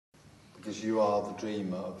because you are the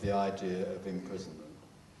dreamer of the idea of imprisonment.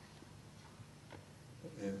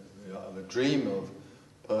 The dream of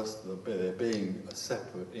there being a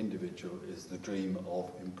separate individual is the dream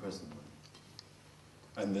of imprisonment.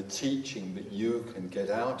 And the teaching that you can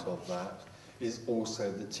get out of that is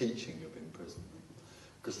also the teaching of imprisonment.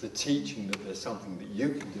 Because the teaching that there's something that you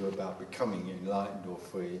can do about becoming enlightened or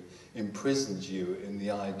free imprisons you in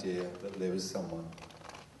the idea that there is someone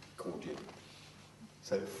called you.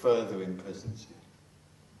 So it further imprisons you.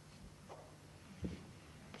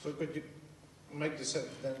 So could you make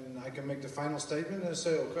then I can make the final statement and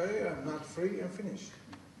say, okay, I'm not free, I'm finished.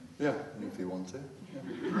 Yeah, if you want to.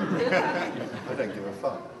 Yeah. I don't give a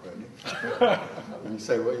fuck, really. You can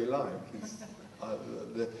say what you like.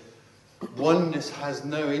 Oneness has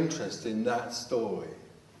no interest in that story.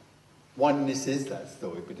 Oneness is that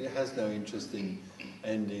story, but it has no interest in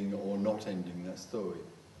ending or not ending that story.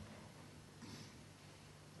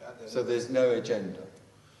 So there's no agenda.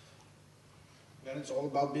 Then it's all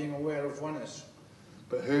about being aware of oneness.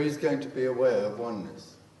 But who is going to be aware of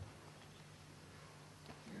oneness?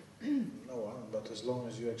 No one, but as long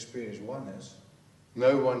as you experience oneness.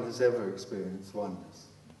 No one has ever experienced oneness.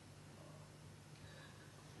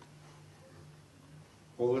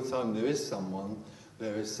 All the time there is someone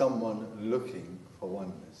looking for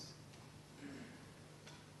oneness.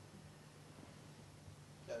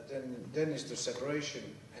 Then is the separation,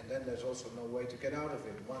 and then there's also no way to get out of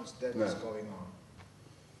it once that is going on.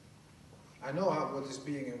 I know what is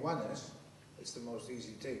being in oneness, it's the most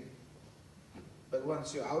easy thing. But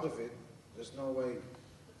once you're out of it, there's no way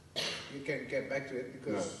you can get back to it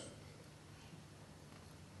because...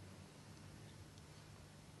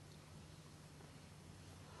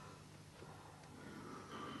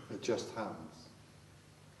 It just happens.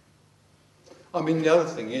 I mean, the other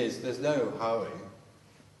thing is, there's no hurry,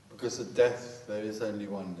 because at death there is only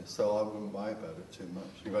oneness, so I wouldn't worry about it too much.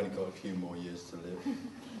 You've only got a few more years to live.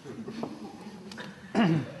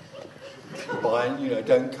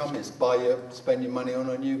 Don't come here, spend your money on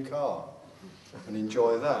a new car, and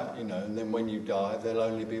enjoy that, and then when you die, there'll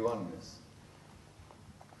only be oneness.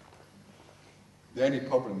 The only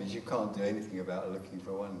problem is you can't do anything about looking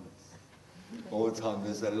for oneness. All the time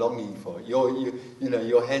there's a longing for it.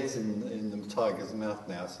 Your head's in the tiger's mouth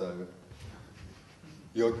now, so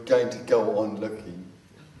you're going to go on looking.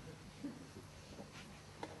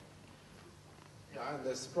 Yeah,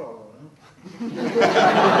 that's the problem,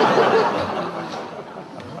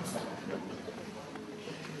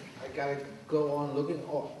 I gotta go on looking,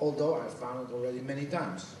 although I found it already many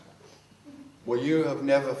times. Well, you have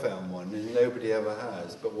never found one, and nobody ever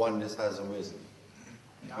has, but oneness has arisen.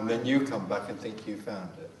 And then you come back and think you found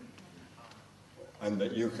it. And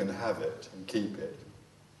that you can have it and keep it.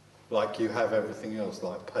 Like you have everything else,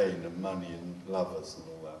 like pain and money and lovers and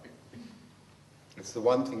all that. It's the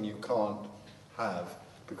one thing you can't have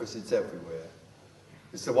because it's everywhere.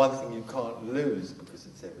 It's the one thing you can't lose because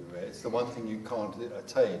it's everywhere. It's the one thing you can't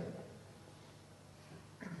attain.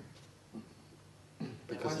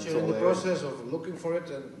 Because once you're in the process of looking for it,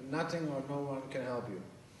 then nothing or no one can help you,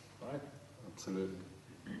 right? Absolutely.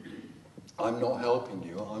 I'm not helping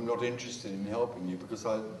you. I'm not interested in helping you because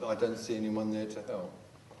I don't see anyone there to help.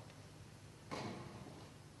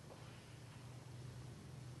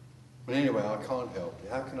 But anyway, I can't help you.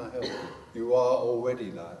 How can I help you? You are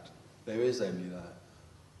already that. There is only that.